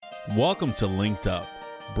Welcome to Linked Up,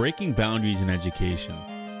 Breaking Boundaries in Education,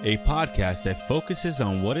 a podcast that focuses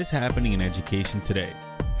on what is happening in education today,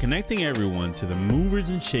 connecting everyone to the movers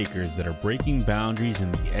and shakers that are breaking boundaries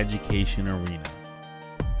in the education arena.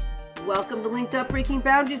 Welcome to Linked Up, Breaking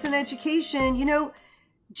Boundaries in Education. You know,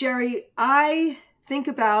 Jerry, I think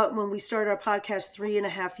about when we started our podcast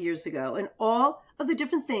 3.5 years ago and all of the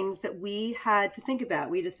different things that we had to think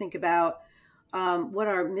about. We had to think about what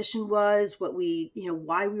our mission was,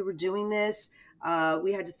 why we were doing this.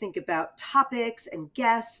 We had to think about topics and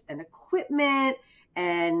guests and equipment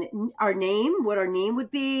and our name, what our name would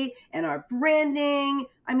be, and our branding.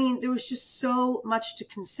 I mean, there was just so much to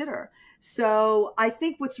consider. So I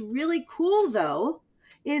think what's really cool, though,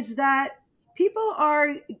 is that people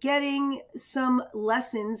are getting some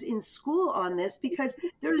lessons in school on this because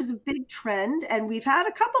there is a big trend, and we've had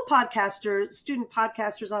a couple student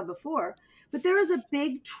podcasters on before, but there is a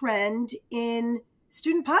big trend in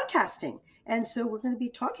student podcasting. And so we're going to be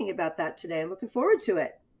talking about that today. I'm looking forward to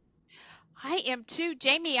it. I am too.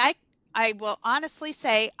 Jamie, I will honestly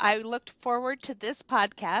say I looked forward to this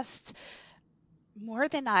podcast more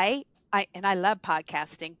than I love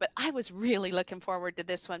podcasting, but I was really looking forward to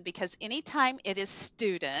this one because anytime it is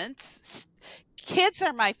students, kids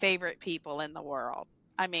are my favorite people in the world.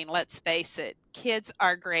 I mean, let's face it, kids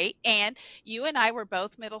are great. And you and I were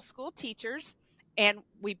both middle school teachers, and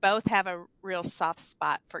we both have a real soft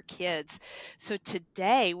spot for kids. So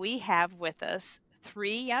today we have with us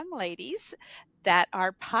three young ladies that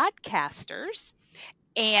are podcasters.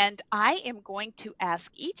 And I am going to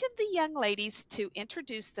ask each of the young ladies to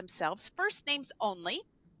introduce themselves, first names only,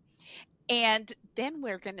 and then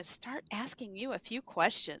we're going to start asking you a few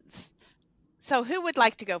questions. So who would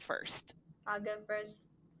like to go first? I'll go first.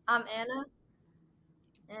 I'm Anna,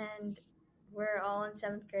 and we're all in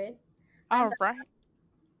 7th grade. All right.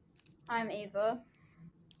 I'm Ava.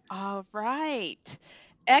 All right.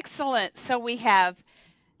 Excellent. So we have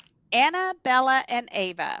Anna, Bella, and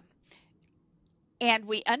Ava. And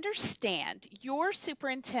we understand your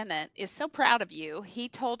superintendent is so proud of you. He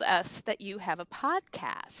told us that you have a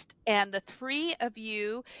podcast, and the three of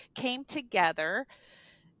you came together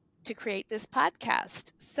to create this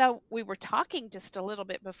podcast. So we were talking just a little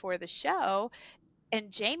bit before the show,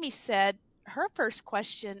 and Jamie said her first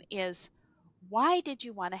question is, why did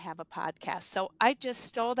you want to have a podcast? So I just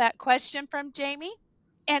stole that question from Jamie.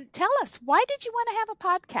 And tell us, why did you want to have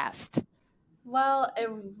a podcast? Well, it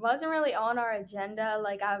wasn't really on our agenda.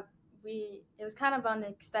 It was kind of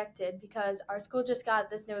unexpected because our school just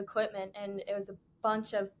got this new equipment, and it was a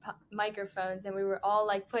bunch of microphones, and we were all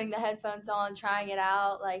like putting the headphones on, trying it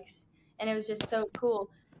out, and it was just so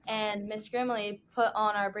cool. And Miss Grimley put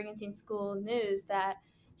on our Brigantine School News that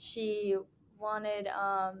she wanted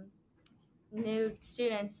new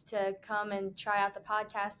students to come and try out the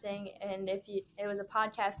podcasting, and it was a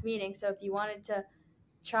podcast meeting, so if you wanted to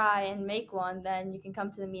try and make one, then you can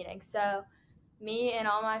come to the meeting. So me and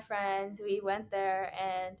all my friends, we went there,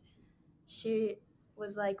 and she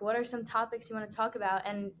was like, what are some topics you want to talk about?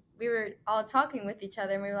 And we were all talking with each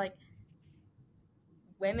other, and we were like,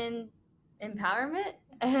 women empowerment.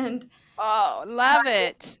 And oh, love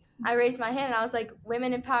it. I raised my hand and I was like,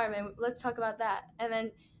 women empowerment, let's talk about that. And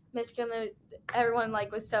then Miss Gimler, everyone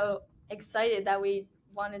was so excited that we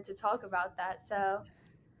wanted to talk about that. So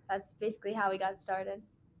that's basically how we got started.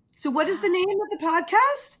 So what is the name of the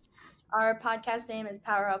podcast? Our podcast name is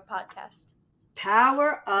Power Up Podcast.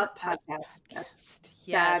 Power Up Podcast.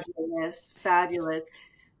 Yes. Fabulous.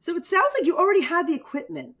 So it sounds like you already had the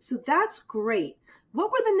equipment. So that's great.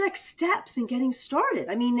 What were the next steps in getting started?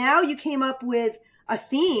 I mean, now you came up with a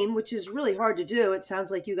theme, which is really hard to do. It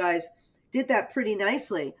sounds like you guys did that pretty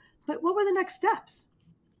nicely. But what were the next steps?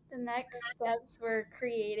 The next steps were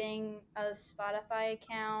creating a Spotify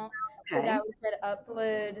account so Okay. that we could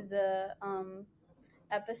upload the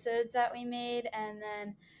episodes that we made, and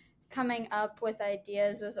then coming up with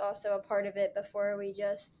ideas was also a part of it before we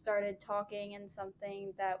just started talking and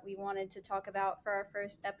something that we wanted to talk about for our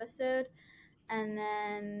first episode. And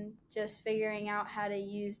then just figuring out how to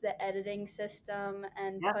use the editing system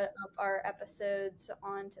and put up our episodes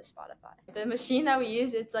onto Spotify. The machine that we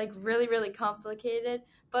use, it's really, really complicated,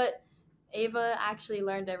 but Ava actually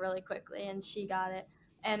learned it really quickly and she got it.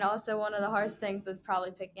 And also one of the hardest things was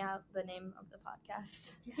probably picking out the name of the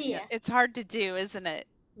podcast. Yeah. It's hard to do, isn't it?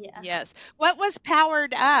 Yeah. Yes. What was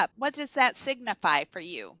Powered Up? What does that signify for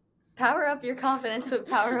you? Power up your confidence with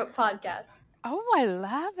Power Up Podcast. Oh, I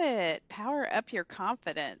love it. Power up your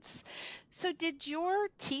confidence. So did your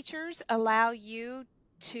teachers allow you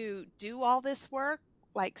to do all this work,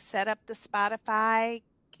 like set up the Spotify,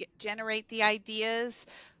 generate the ideas,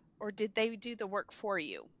 or did they do the work for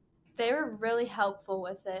you? they were really helpful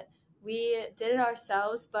with it. We did it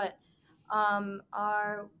ourselves, but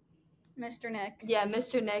our Mr. Nick.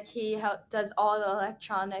 Mr. Nick, he does all the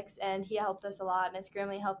electronics, and he helped us a lot. Miss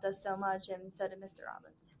Grimley helped us so much, and so did Mr.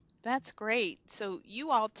 Robbins. That's great. So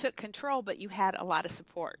you all took control, but you had a lot of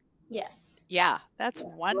support. Yes. Yeah, that's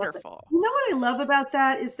Love it. wonderful. You know what I love about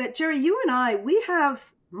that is that, Jerry, you and I, we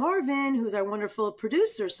have Marvin, who's our wonderful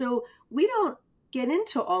producer, so we don't get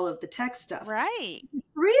into all of the tech stuff. Right. The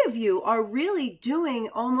three of you are really doing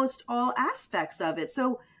almost all aspects of it.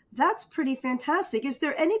 So that's pretty fantastic. Is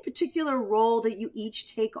there any particular role that you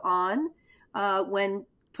each take on when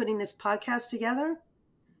putting this podcast together?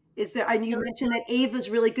 Is there, and you mentioned that Ava's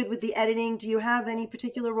really good with the editing. Do you have any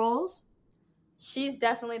particular roles? She's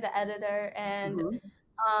definitely the editor, and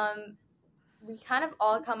we kind of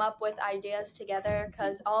all come up with ideas together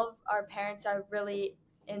because all of our parents are really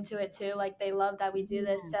into it too. Like, they love that we do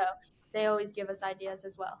this, so they always give us ideas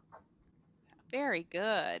as well. Very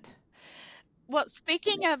good. Well,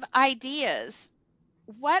 speaking of ideas,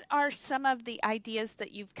 what are some of the ideas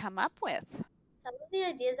that you've come up with? Some of the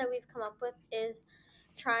ideas that we've come up with is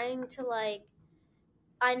trying to, like,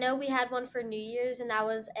 I know we had one for New Year's, and that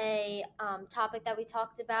was a topic that we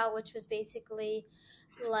talked about, which was basically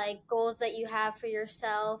like goals that you have for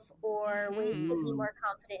yourself or ways to be more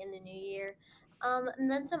confident in the new year.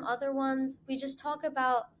 And then some other ones, we just talk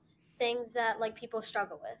about things that like people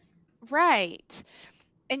struggle with. Right.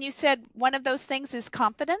 And you said one of those things is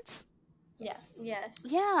confidence? Yes.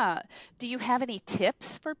 Yeah. Do you have any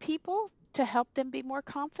tips for people to help them be more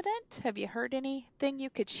confident? Have you heard anything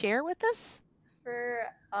you could share with us? For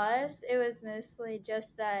us, it was mostly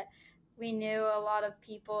just that we knew a lot of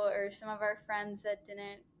people or some of our friends that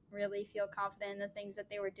didn't really feel confident in the things that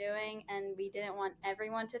they were doing, and we didn't want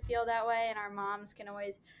everyone to feel that way. And our moms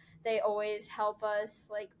they always help us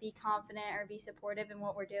like be confident or be supportive in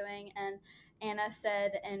what we're doing. And Anna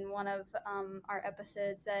said in one of our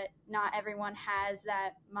episodes that not everyone has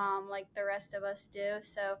that mom like the rest of us do.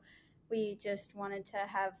 So we just wanted to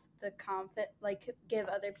have the give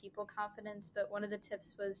other people confidence. But one of the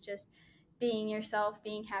tips was just being yourself,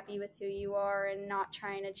 being happy with who you are, and not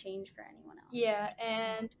trying to change for anyone else. Yeah,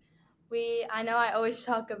 and I know I always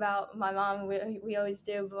talk about my mom, we always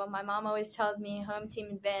do, but my mom always tells me home team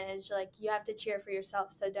advantage, like you have to cheer for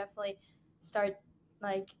yourself. So definitely start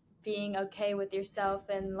like being okay with yourself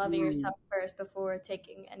and loving yourself first before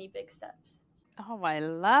taking any big steps. Oh, I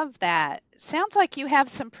love that. Sounds like you have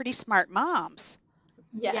some pretty smart moms.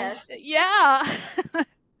 Yes. Yeah.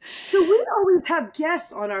 So we always have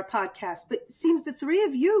guests on our podcast, but it seems the three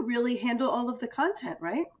of you really handle all of the content,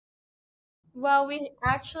 right? Well, we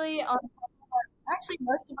actually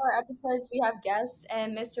most of our episodes we have guests,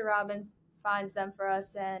 and Mr. Robbins finds them for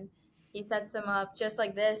us, and he sets them up just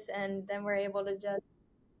like this, and then we're able to just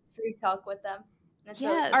free talk with them.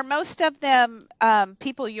 Yes. Are most of them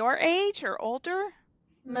people your age or older?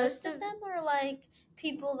 Most of them are like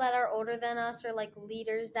people that are older than us, or like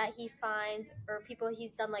leaders that he finds, or people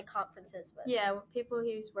he's done like conferences with. Yeah, people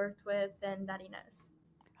he's worked with and that he knows.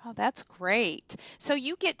 Oh, that's great. So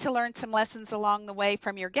you get to learn some lessons along the way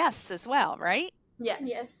from your guests as well, right?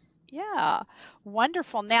 Yes. Yeah,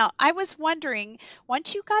 wonderful. Now, I was wondering,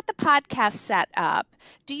 once you got the podcast set up,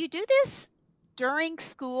 do you do this during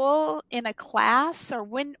school in a class, or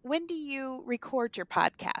when do you record your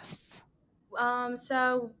podcasts?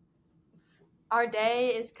 So our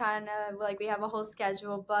day is kind of like we have a whole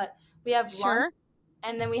schedule, but we have lunch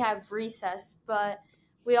and then we have recess, but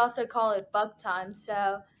we also call it Buck Time.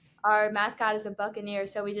 So our mascot is a Buccaneer,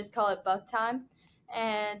 so we just call it Buck Time.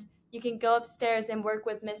 And you can go upstairs and work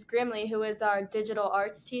with Miss Grimley, who is our digital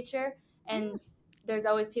arts teacher. And there's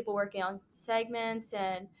always people working on segments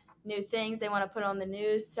and new things they want to put on the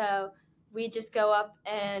news. So we just go up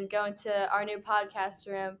and go into our new podcast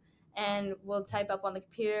room, and we'll type up on the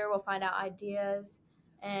computer. We'll find out ideas,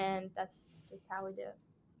 and that's just how we do it.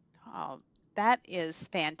 Oh, that is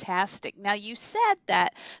fantastic. Now, you said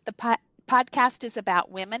that the podcast is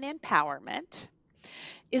about women empowerment.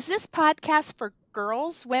 Is this podcast for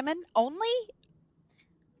girls, women only?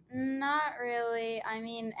 Not really. I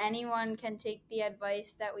mean, anyone can take the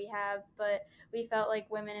advice that we have, but we felt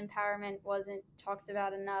like women empowerment wasn't talked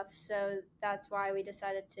about enough, so that's why we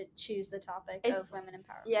decided to choose the topic of women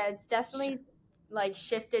empowerment. Yeah, it's definitely like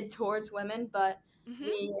shifted towards women, but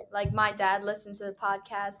like my dad listens to the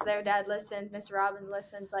podcast, their dad listens, Mr. Robbins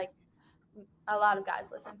listens, like a lot of guys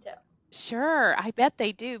listen too. Sure, I bet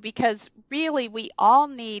they do, because really we all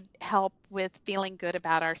need help with feeling good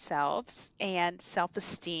about ourselves and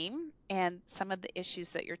self-esteem and some of the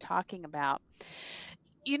issues that you're talking about.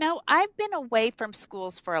 You know, I've been away from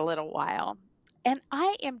schools for a little while, And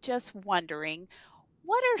I am just wondering,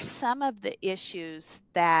 what are some of the issues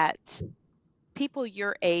that people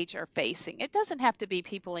your age are facing? It doesn't have to be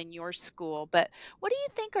people in your school, but what do you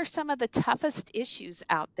think are some of the toughest issues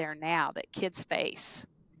out there now that kids face?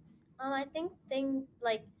 I think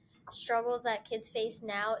like struggles that kids face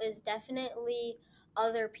now is definitely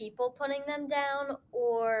other people putting them down,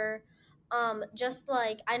 or just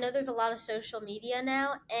like I know there's a lot of social media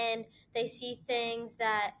now, and they see things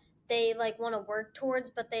that they like want to work towards,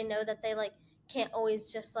 but they know that they like can't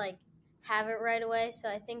always just like have it right away. So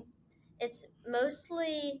I think it's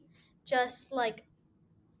mostly just like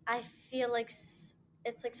I feel like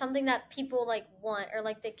it's like something that people like want, or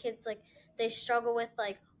like the kids like they struggle with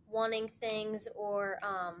like wanting things, or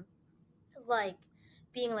like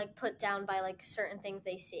being like put down by like certain things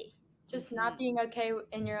they see. Just not being okay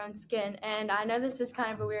in your own skin. And I know this is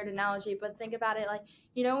kind of a weird analogy, but think about it like,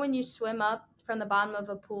 when you swim up from the bottom of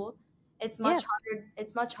a pool, it's much Yes. harder.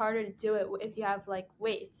 It's much harder to do it if you have like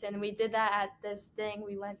weights. And we did that at this thing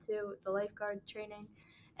we went to, the lifeguard training,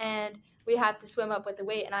 and we have to swim up with the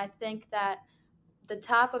weight. And I think that the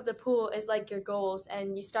top of the pool is like your goals,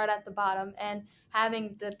 and you start at the bottom, and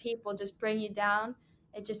having the people just bring you down,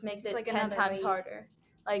 it just makes it like 10 another times weight. harder.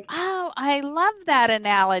 Like, Oh, I love that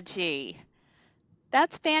analogy.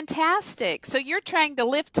 That's fantastic. So you're trying to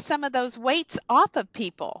lift some of those weights off of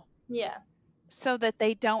people yeah. so that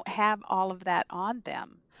they don't have all of that on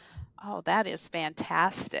them. Oh, that is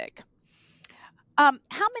fantastic. How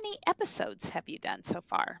many episodes have you done so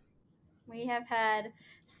far? We have had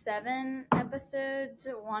 7 episodes,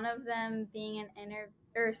 one of them being an interview,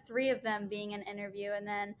 or 3 of them being an interview, and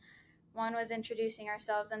then one was introducing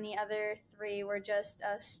ourselves, and the other 3 were just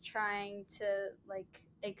us trying to like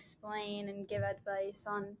explain and give advice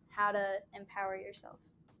on how to empower yourself.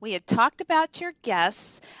 We had talked about your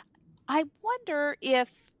guests. I wonder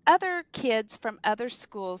if other kids from other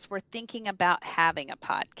schools were thinking about having a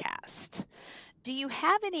podcast. Do you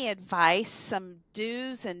have any advice, some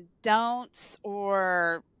do's and don'ts,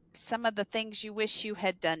 or some of the things you wish you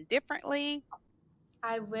had done differently?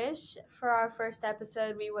 I wish for our first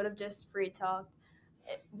episode we would have just free talked.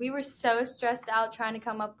 We were so stressed out trying to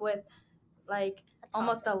come up with like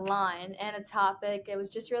almost a line and a topic. It was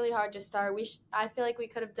just really hard to start. I feel like we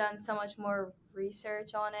could have done so much more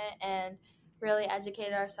research on it and really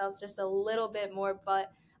educated ourselves just a little bit more,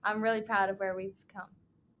 but I'm really proud of where we've come.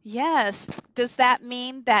 Yes. Does that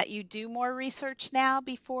mean that you do more research now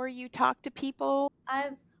before you talk to people?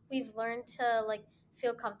 We've learned to like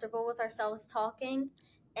feel comfortable with ourselves talking,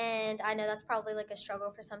 and I know that's probably like a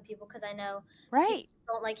struggle for some people, because I know people Right.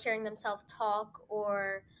 don't like hearing themselves talk,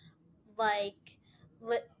 or like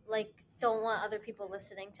like don't want other people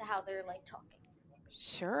listening to how they're like talking.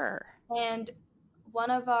 Sure. And one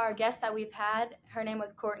of our guests that we've had, her name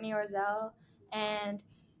was Courtney Orzel, and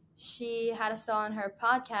she had us on her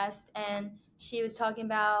podcast, and she was talking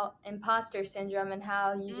about imposter syndrome and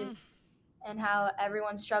how you just and how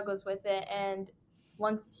everyone struggles with it, and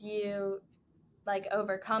once you like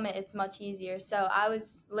overcome it, it's much easier. So I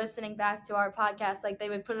was listening back to our podcast, like they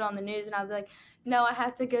would put it on the news, and I'd be like, no, I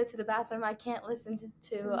have to go to the bathroom, I can't listen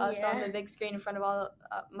to us on the big screen in front of all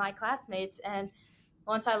my classmates. And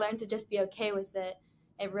once I learned to just be okay with it,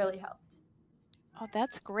 it really helped. Oh,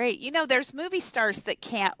 that's great. There's movie stars that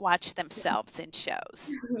can't watch themselves in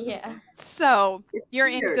shows. Yeah. So It's you're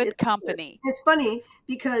in weird. good It's weird. company. It's funny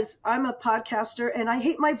because I'm a podcaster and I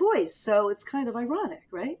hate my voice, so it's kind of ironic,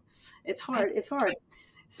 right? It's hard. It's hard.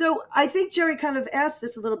 So I think Jerry kind of asked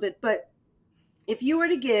this a little bit, but if you were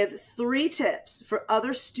to give 3 tips for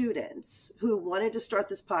other students who wanted to start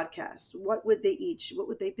this podcast, what would they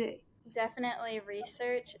be? Definitely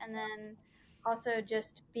research, and then also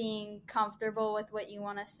just being comfortable with what you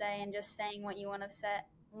want to say and just saying what you want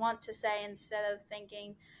to say instead of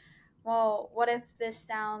thinking, well, what if this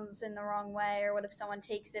sounds in the wrong way, or what if someone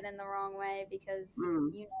takes it in the wrong way, because you know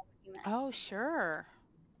what you meant. Oh, sure.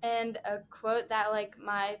 And a quote that like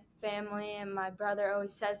my family and my brother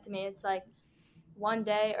always says to me, it's like, one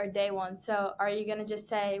day or day one. So are you gonna just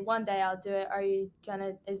say one day I'll do it?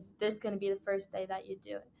 Is this gonna be the first day that you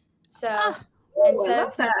do it? So I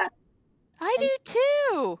love that. I do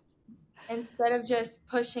too. Instead of just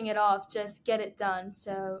pushing it off, just get it done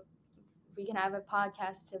so we can have a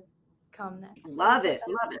podcast to come next. Love it.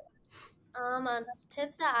 Love it. A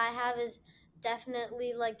tip that I have is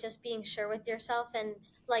definitely like just being sure with yourself, and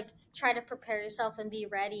like try to prepare yourself and be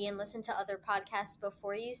ready and listen to other podcasts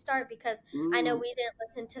before you start, because I know we didn't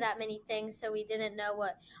listen to that many things, so we didn't know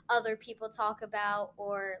what other people talk about,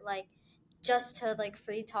 or like just to like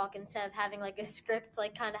free talk instead of having like a script,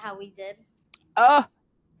 like kind of how we did. Oh,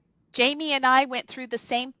 Jamie and I went through the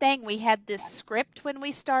same thing. We had this script when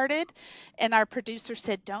we started, and our producer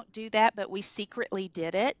said, "Don't do that," but we secretly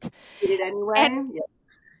did it. Did it And anyway?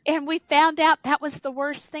 Yeah. and we found out that was the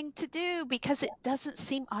worst thing to do because it doesn't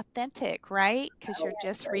seem authentic, right? Because you're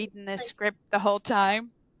just reading this Like, script the whole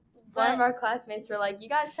time. One of but our classmates were like, "You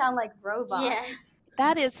guys sound like robots." yeah,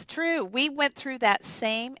 That is true. We went through that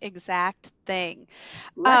same exact thing.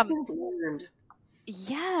 Um, Lessons learned.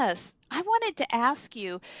 yes, I wanted to ask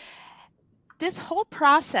you, this whole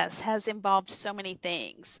process has involved so many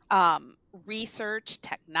things. Research,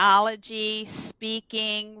 technology,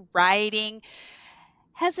 speaking, writing.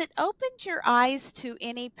 Has it opened your eyes to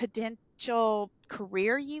any potential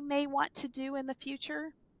career you may want to do in the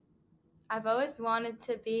future? I've always wanted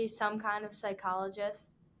to be some kind of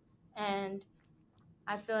psychologist, and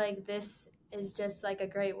I feel like this is just like a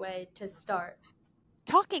great way to start.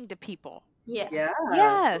 Talking to people. Yeah. Yeah.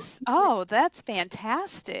 Yes. Oh, that's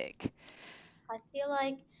fantastic. I feel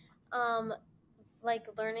like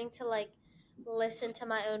learning to like listen to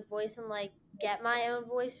my own voice and like get my own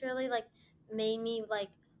voice really like made me like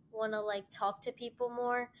want to like talk to people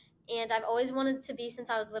more. And I've always wanted to be since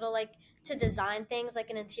I was little like to design things like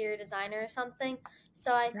an interior designer or something.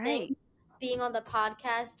 So I think Right. being on the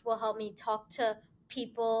podcast will help me talk to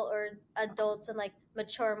people or adults and like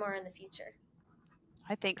mature more in the future.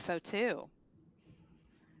 I think so too.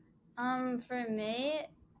 For me,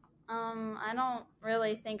 I don't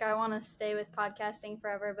really think I want to stay with podcasting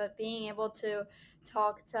forever, but being able to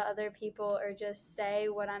talk to other people or just say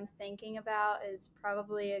what I'm thinking about is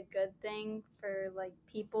probably a good thing for like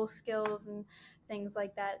people skills and things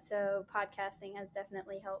like that. So podcasting has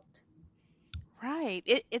definitely helped. Right.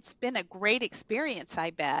 It's been a great experience, I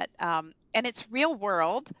bet. And it's real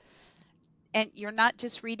world. And you're not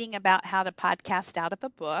just reading about how to podcast out of a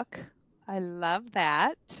book. I love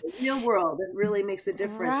that. The real world, it really makes a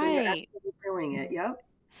difference when you're Right. actually doing it. Yep.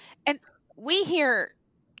 And we hear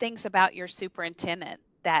things about your superintendent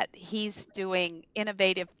that he's doing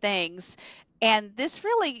innovative things. And this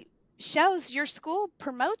really shows your school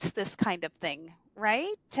promotes this kind of thing,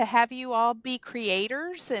 right? To have you all be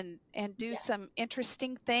creators and do Yeah. some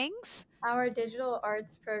interesting things. Our digital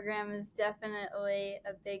arts program is definitely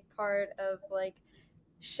a big part of like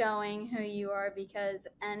showing who you are, because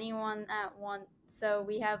anyone that wants, so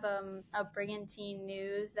we have a Brigantine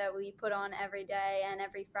news that we put on every day, and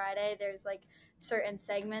every Friday there's like certain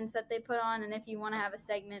segments that they put on, and if you want to have a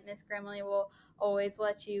segment, Miss Grimley will always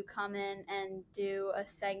let you come in and do a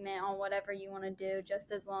segment on whatever you want to do,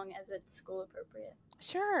 just as long as it's school appropriate.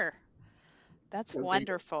 Sure. That's So great.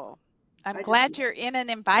 wonderful. I'm I just glad you're in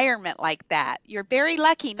an environment like that. You're very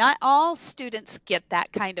lucky. Not all students get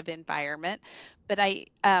that kind of environment, but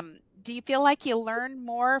do you feel like you learn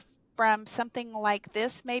more from something like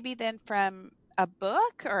this maybe than from a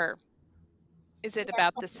book, or is it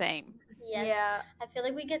about the same? Yes. Yeah, I feel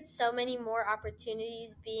like we get so many more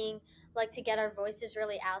opportunities being like to get our voices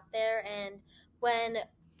really out there, and when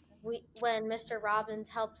when Mr. Robbins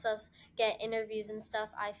helps us get interviews and stuff,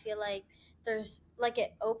 I feel like there's like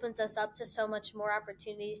it opens us up to so much more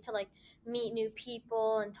opportunities to like meet new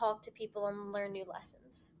people and talk to people and learn new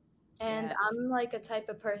lessons. And Yes. I'm like a type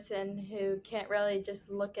of person who can't really just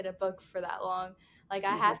look at a book for that long. Like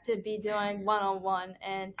I have to be doing one-on-one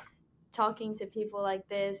and talking to people like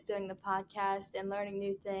this, doing the podcast and learning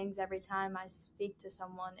new things every time I speak to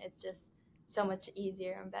someone. It's just so much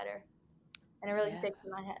easier and better. And it really Yeah. sticks in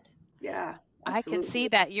my head. Yeah. I can Absolutely. see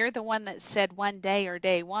that. You're the one that said one day or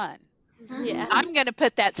day one. Yeah. I'm going to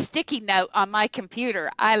put that sticky note on my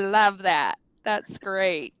computer. I love that. That's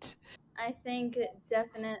great. I think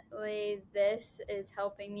definitely this is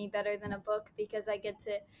helping me better than a book, because I get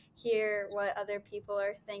to hear what other people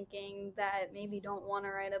are thinking that maybe don't want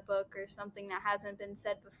to write a book, or something that hasn't been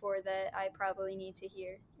said before that I probably need to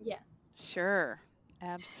hear. Yeah. Sure.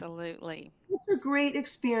 Absolutely. Such a great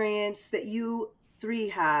experience that you three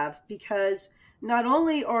have, because not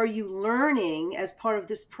only are you learning as part of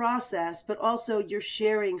this process, but also you're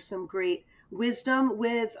sharing some great wisdom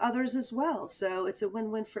with others as well. So it's a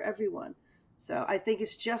win-win for everyone. So I think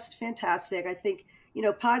it's just fantastic. I think,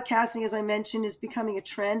 podcasting, as I mentioned, is becoming a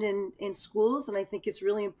trend in schools. And I think it's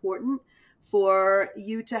really important for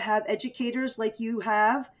you to have educators like you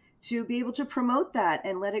have to be able to promote that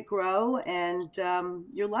and let it grow. And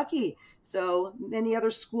you're lucky. So many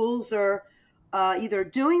other schools are either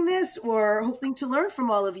doing this or hoping to learn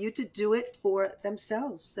from all of you to do it for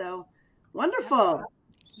themselves. So wonderful.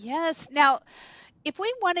 Yes. Now, if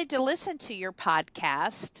we wanted to listen to your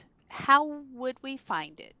podcast, how would we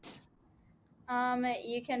find it?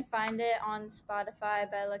 You can find it on Spotify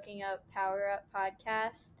by looking up Power Up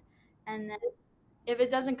Podcast, and then if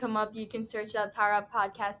it doesn't come up, you can search up Power Up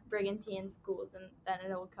Podcast Brigantine Schools, and then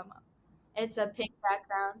it will come up. It's a pink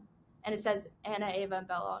background, and it says Anna, Ava, and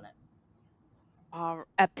Bella on it.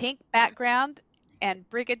 A pink background and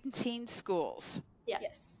Brigantine Schools. Yeah.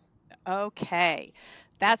 Yes. Okay,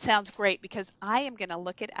 that sounds great because I am going to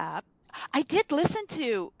look it up. I did listen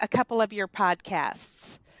to a couple of your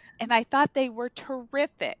podcasts and I thought they were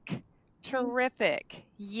terrific. Terrific.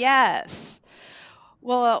 Yes.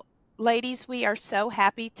 Well, ladies, we are so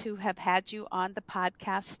happy to have had you on the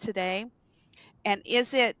podcast today. And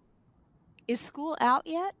is school out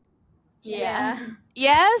yet? Yeah.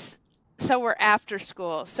 Yes. So we're after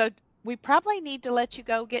school. So we probably need to let you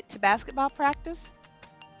go get to basketball practice.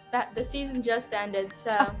 The season just ended,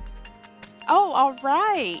 so. Oh, all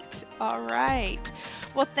right. All right.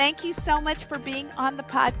 Well, thank you so much for being on the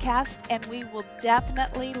podcast, and we will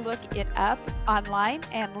definitely look it up online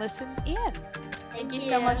and listen in. Thank you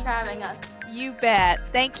so much for having us. You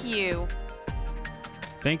bet. Thank you.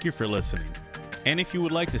 Thank you for listening. And if you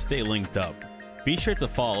would like to stay linked up, be sure to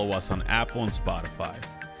follow us on Apple and Spotify,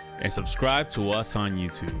 and subscribe to us on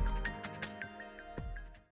YouTube.